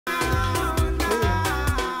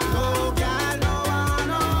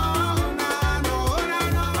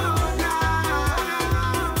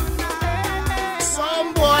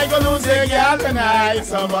tonight.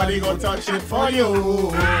 Somebody go touch it for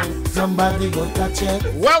you. Somebody go touch it.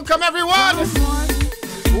 Welcome everyone.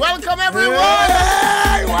 Welcome everyone.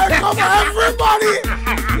 Hey, welcome everybody.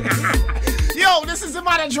 Yo, this is the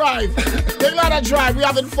Ladder Drive. The Ladder Drive. We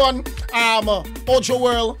having fun. OJO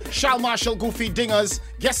World, Shal, Marshall, Goofy, Dingers.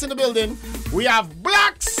 Guests in the building. We have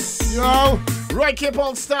Blaxx. Yo. Roy Cape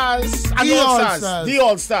All Stars and the All Stars. The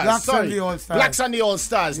All Stars. Blaxx Sorry. and the All Stars. Blaxx and the All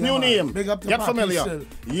Stars. Yeah, New man. name. Big up to Get familiar. still.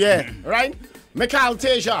 Yeah, right? Mical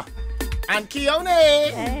Teja and Keone.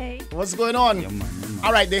 Hey. What's going on? Yeah, man.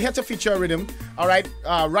 All right, they had to feature rhythm. All right,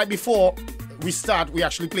 right before we start, we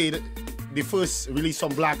actually played the first release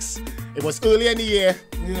from Blaxx. It was early in the year.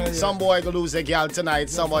 Yeah. Some boy gonna lose a girl tonight.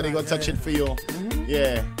 Somebody gonna touch it for you. Mm-hmm.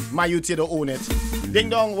 Yeah, my youth here to own it. Ding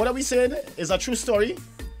dong, what are we saying? Is a true story?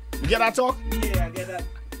 You get that talk? Yeah, I get that.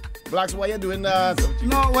 Blaxx, why you doing that?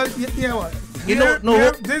 No, well, yeah, what? You know,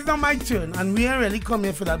 This is not my turn, and we ain't really come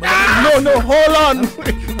here for that. But No, hold on.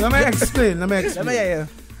 let me explain. Let me hear.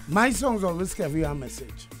 My songs always carry a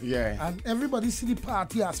message. Yeah. And everybody see the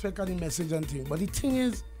party aspect of the message and thing. But the thing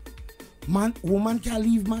is, man, woman can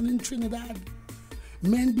leave man in Trinidad.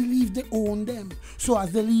 Men believe they own them. So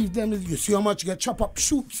as they leave them, you see how much you get chop up,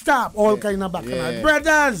 shoot, stop, all kind of back and Yeah. forth.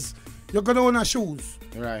 Brothers, you're gonna own a shoes.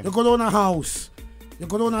 Right. You're gonna own a house. You're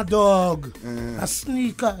gonna own a dog, a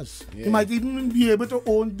sneakers. Yeah. You might even be able to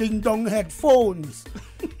own ding-dong headphones.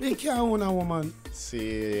 They can't own a woman. See.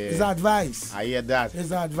 It's advice. I hear that.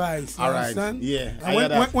 It's advice. You All right. understand? Yeah, I And hear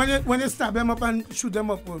that. when you stab them up and shoot them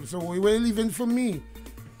up, so we were living for me.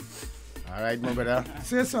 All right, my brother.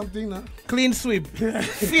 Say something now. Clean sweep. I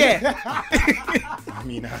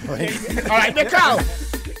mean, all right, Mical.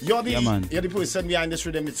 You're Yeah, man. the person behind this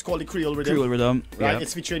rhythm. It's called the Creole Riddim. Creole Riddim. Right, Yeah.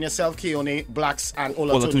 it's featuring yourself, Keone, Blaxx, and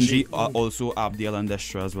Olatunji, Olatunji. also Abdiel and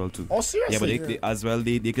Destra as well too. Oh, seriously? Yeah, but they as well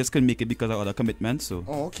they just couldn't make it because of other commitments. So.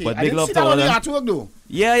 Oh, okay. But I big didn't love see to that all on the them. artwork, though.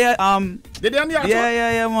 Yeah. Did they on the artwork?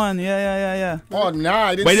 Yeah, man. Yeah. Oh, nah,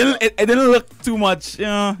 I didn't But see it didn't look too much,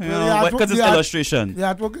 because it's illustration. The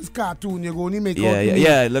artwork is cartoon. You're going to make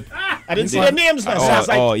Yeah. Look. I didn't see the names, though. So I was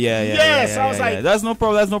like, yes, I was like, That's no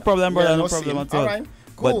problem, brother. Yeah, no no problem sin. at all. All right,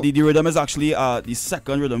 cool. But the rhythm is actually the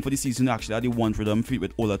second rhythm for the season. Actually, the one rhythm feat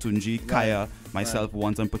with Olatunji, Kaya, myself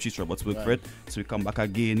once, and Patrice Roberts work for it. So we come back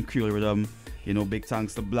again, Creole Riddim. You know, big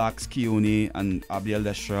thanks to Blaxx, Keone, and Abdiel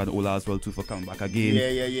Destra and Ola as well too for coming back again.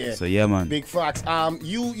 Yeah. So yeah, man. Big facts.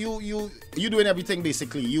 You doing everything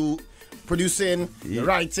basically. You producing, you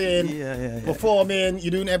writing, performing.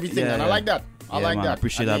 You doing everything, and I like that. I like man, that.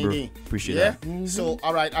 Appreciate that, bro. Appreciate that. Mm-hmm. So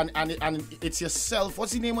all right, and it's yourself.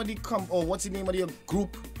 What's the name of the what's the name of your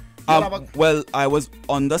group? Well, I was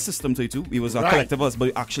on the System 32. We was a collective of us,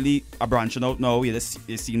 but actually are branching out now. We're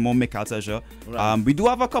seeing more Mical Teja. Right. We do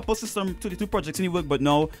have a couple System 32 projects in the work, but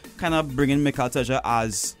now kind of bringing Mical Teja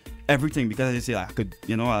as everything, because as I say, I could,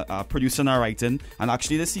 producing and writing. And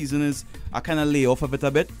actually this season is I kind of lay off of it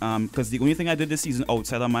a bit, because the only thing I did this season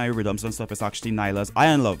outside of my rhythms and stuff is actually Nyla's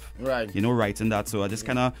Iron Love. Right. Writing that. So I just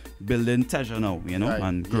kind of building Teja now,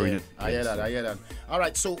 and growing it. I hear that. All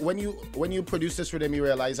right, so when you produce this rhythm, you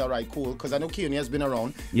realize, all right, cool, because I know Keone has been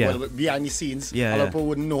around, behind the scenes. A lot of people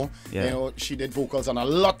wouldn't know. She did vocals on a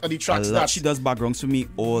lot of the tracks. She does backgrounds for me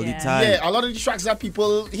all the time. Yeah, a lot of the tracks that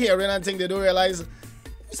people hearing and think they don't realize.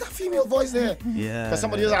 Who's that female voice there? Yeah. Because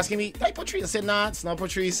somebody was asking me, hey, Patrice. I said, nah, it's not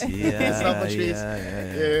Patrice. Yeah, it's not Patrice.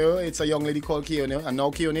 Yeah. It's a young lady called Keone, and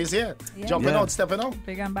now Keone is here. Jumping out, stepping out.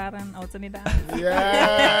 Big and bad and out in the dance.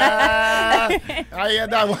 Yeah. I hear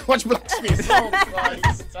that. Watch Blaxx face. Oh,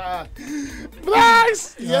 Christ.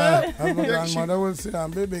 Blaxx! Yeah. My grandmother will say,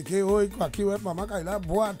 baby, Keone, kwaki wet, mama, kaila,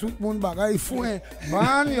 boa, tout moun bagay fouin.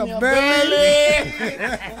 Man, your belly.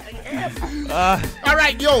 All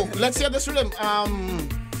right, yo, let's hear this rhythm.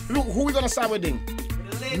 Look, who we gonna start with, Ding?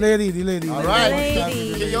 The lady. All right,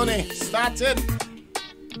 Lady. Keone, start it.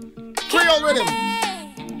 Creole Riddim.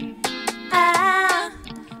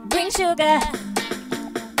 Bring sugar.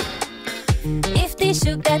 If the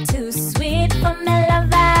sugar too sweet for my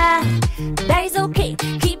lover, that is okay.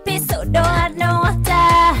 Keep it so don't add no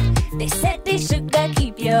water. They said the sugar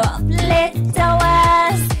keep you up late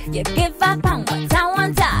hours. You give a pound, what I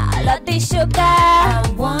want all of the sugar. I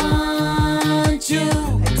want you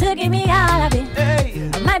to give me all of it.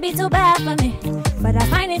 It might be too bad for me, but I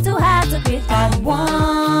find it too hard to quit. I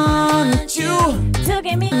want you to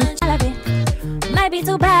give me all of it. Might be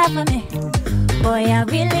too bad for me, boy. I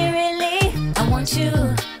really, I want you.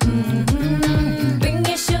 Bring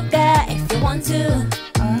your sugar if you want to.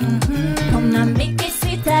 Come now, make it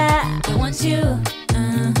sweeter. I want you.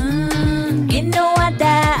 You know what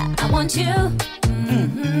that I want you.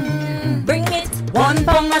 Bring it. 1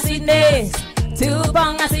 pound of sweetness, 2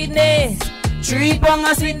 pound of sweetness, 3 pound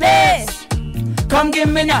a in this. Come give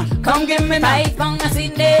me now, come give me now. 5 pound a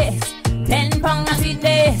in this. 10 pound a in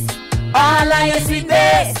this. All I see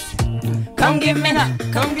this. Come give me now,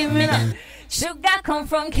 come give me now. Sugar come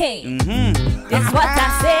from cane. It's what I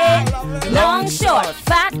say. Long, short,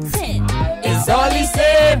 fat, thin. It's all the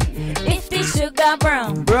same. If the sugar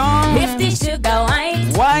brown, if the sugar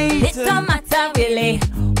white, it don't matter really.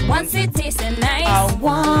 Once it tastes nice, I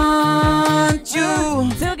want you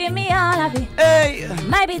to give me all of it. Hey.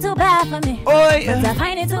 Might be too bad for me, Oh, yeah. but I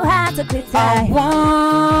find it too hard to quit. I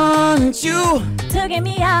want you to give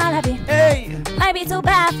me all of it. Hey. Might be too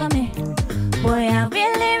bad for me. Boy, I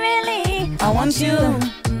really, I want you.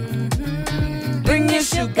 Bring your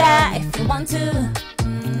sugar if you want to.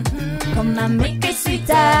 Come and make it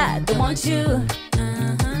sweeter. Don't want you.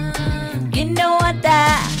 You know what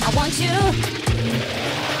that I want you.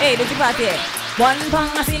 Hey, did you party? 1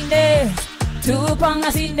 pound I seen this. 2 pound I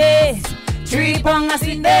seen this. 3 pound I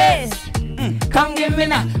seen this. Come give me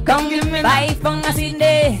now, come give me now. 5 pound I seen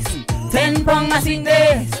this. 10 pound I seen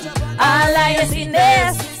this. All I seen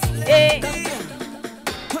this. Hey.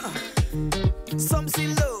 Some see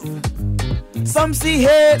love, some see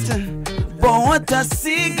hate. But what I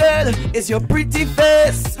see, girl, is your pretty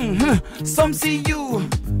face. Some see you,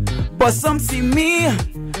 but some see me.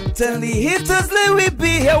 Tell the haters let we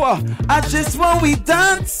be here. I just want we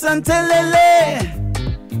dance and tell Lele.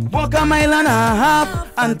 Walk a mile and a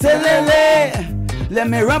half and tell Lele. Let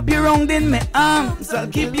me wrap you around in my arms, I'll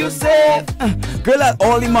keep you safe. Girl,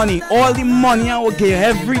 all the money I will give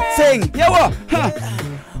everything.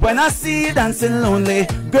 When I see you dancing lonely,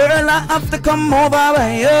 girl, I have to come over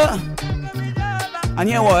by you. And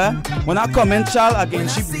you know what? When I come in, Shal, again,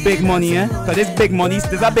 she big money, Cause this big money,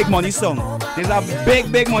 this a big money song. This a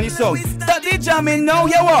big money song. That they jamming now,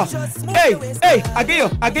 you what? Hey, I give you,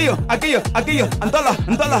 $1, $100. I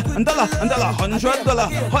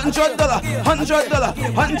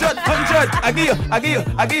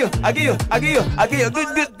give you,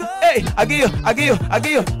 good. Hey, I give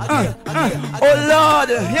you. Oh Lord,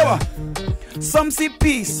 you what? Some see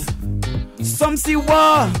peace, some see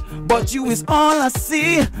war, but you is all I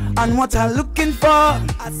see and what I'm looking for.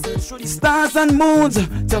 Stars and moons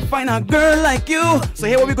to find a girl like you. So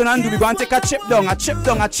here what we gonna do? We gonna take a chip down.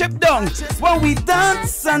 When we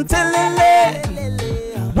dance and tell Lele,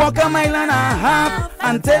 walk a mile and a half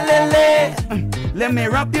and tell Lele. Let me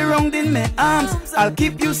wrap you around in my arms, I'll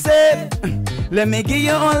keep you safe. Let me give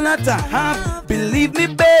you all that I have. Believe me,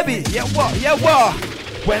 baby. Yeah, what?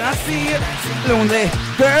 When I see you lonely,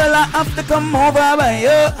 girl, I have to come over by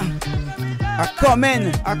you. I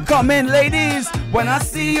come in, ladies. When I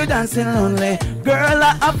see you dancing lonely, girl,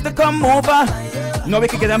 I have to come over. No, we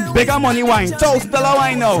can get them bigger money wine, $1,000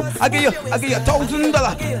 wine now. I give you $1,000,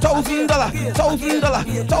 $1,000,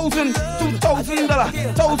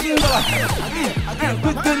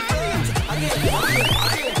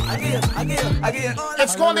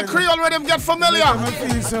 It's called the Creole Riddim. Get familiar. I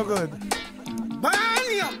feel so good.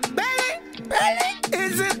 Belly,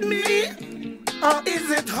 is it me or is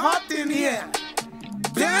it hot in here?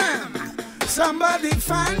 Damn, somebody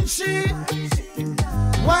fancy.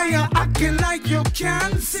 Why you acting like you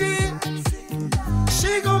can't see?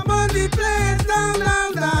 She go burn the place down.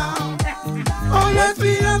 Oh, yes,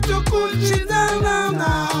 we have to cool she down.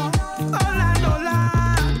 Hola,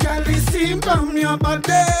 girl, we steam from your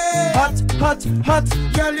body. Hot.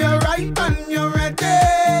 Girl, you're right and you're ready.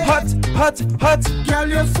 Hot. Girl,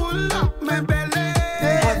 you're full of my belly.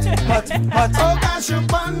 Hot. Oh gosh, you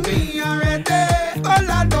burn me already.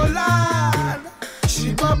 Hola,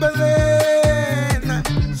 she bubbling.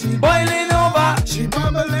 She boiling over. She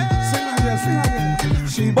bubbling. Sing again.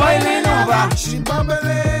 She boiling over. She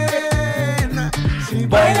bubbling. She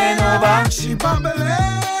boiling over. She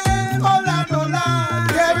bubbling. Hola,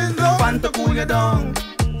 there is no man to cool you down.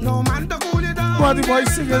 No man to cool you down. What the boy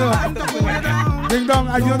singing on? Ding dong,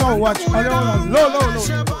 and you know what? I don't know.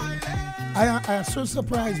 Low. I am so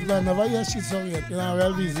surprised because I never hear shit song yet. You know, I'm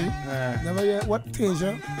well busy. Never hear what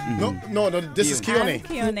Teja. No, this is Keone.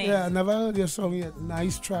 Keone. Yeah, I never heard your song yet.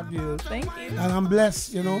 Nice track, you. Thank you. And I'm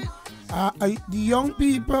blessed, you know. The young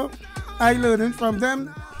people, I learning from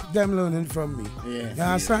them learning from me. Yeah. You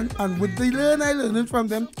understand? And with the I learning from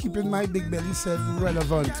them, keeping my big belly self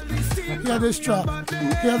relevant. Hear this track.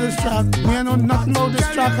 Me I know nothing about this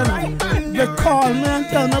track, you know. They call me and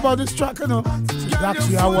tell me about this track, you know. So that's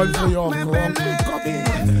the one for your uncle.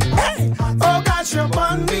 Hey! Oh gosh, you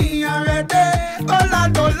burn me already. Oh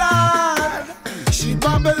Lord. She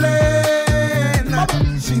bubbling.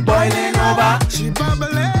 She boiling over. She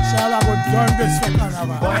bubbling. Shall I go turn this for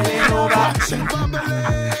Canada? Boiling over. She bubbling.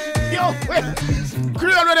 Yo,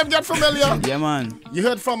 Creole Creole Riddim, get familiar. Yeah, man. You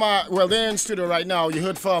heard from, well, they're in studio right now. You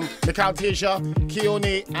heard from Mical Teja,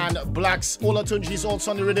 Keone, and Blaxx. Ola Tunji's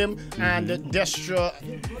also on the rhythm, and Destra.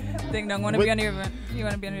 Ding dong, wanna be on your event? You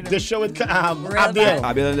wanna be on your event? Destra with Abdel.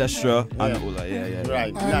 Abdel and Destra and Ola. Yeah.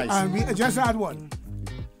 Right, And nice. we just had one.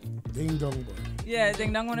 Ding dong boy. Yeah,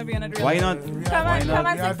 ding dong, wanna be on a drill. Why not? Come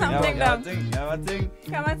on, sing some ding dong. Yeah, I think.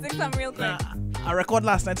 Come on, sing some real quick. I record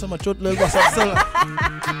last night, so my throat little was up. So,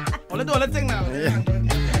 let's do the thing now.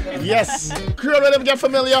 Yes. Creole Riddim, get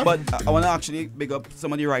familiar. But I want to actually big up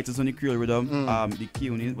some of the writers on the Creole Riddim. The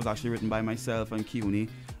Keone was actually written by myself and Keone.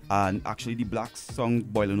 And actually the Blaxx song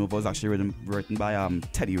Boiling Over was actually written by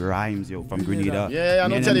Teddy Rhymes, from Grenada. Yeah, I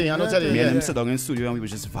know Teddy. Me and him sit down in the studio and we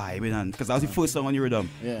was just vibing, and because that was the first song on the rhythm.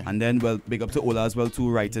 Yeah. And then, well, big up to Ola as well too,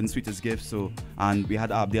 writing Sweetest Gift. So, and we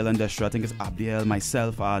had Abdel and Destra. I think it's Abdel,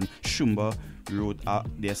 myself, and Shumba wrote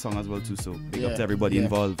their song as well too. So big up to everybody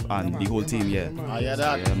involved and the whole team. Yeah. I hear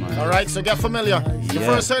that. Yeah, man. All right, so get familiar. You Yeah.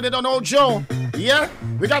 first heard it on OJO. Yeah,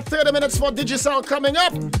 we got 30 minutes for Digicel coming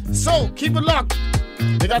up. So keep it locked.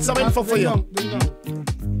 We got some info for you. Ding dong.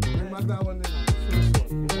 Bring back that one, first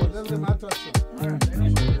one. Before them I touch it. All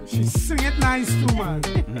right. She sing it nice too, man.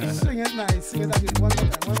 Sing it nice. Sing it again. One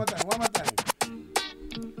more time.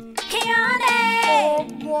 Keone. Oh,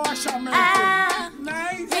 gosh, I'm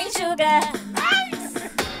nice. Bring sugar.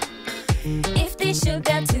 If the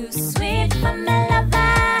sugar too sweet for my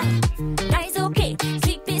lover, that's okay.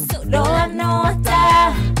 Keep it so don't have no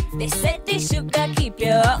water. They said the sugar keep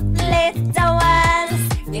you up late hours.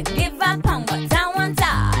 You give up on what I want,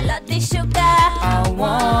 all of the sugar. I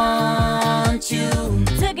want you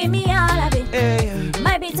to give me all of it.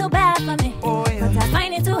 Might be too bad for me, but I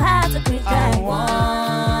find it too hard to quit. I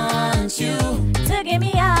want you to give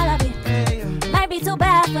me all of it. Might be too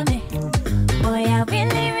bad for me. Boy, I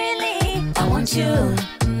really, I want you.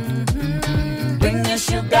 Bring your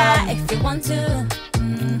sugar if you want to.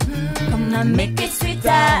 Come and make it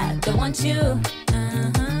sweeter. Don't want you.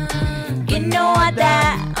 You know what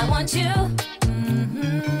that I want you.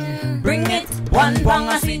 Bring it. 1 pound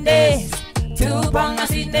of in this, 2 pound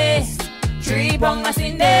of in this, 3 pound of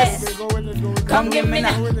in this. Come give me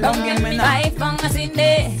now. 5 pound of in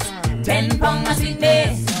this, 10 pound of in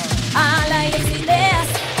this. All I is in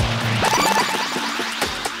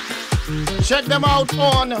this. Check them out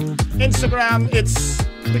on Instagram. It's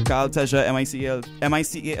Mical Teja,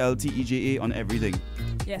 MICALTEJA on everything.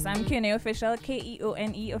 Yes, I'm Keone official,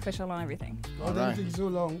 Keone official on everything. Oh, that thing so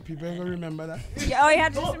long. People ain't gonna remember that. Yeah, you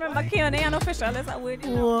have to just remember Keone and official. That's a word.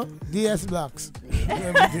 Oh, DS Blaxx.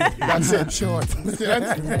 Everything. That's it. Short.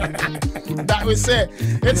 that we say.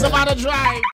 It's about a drive.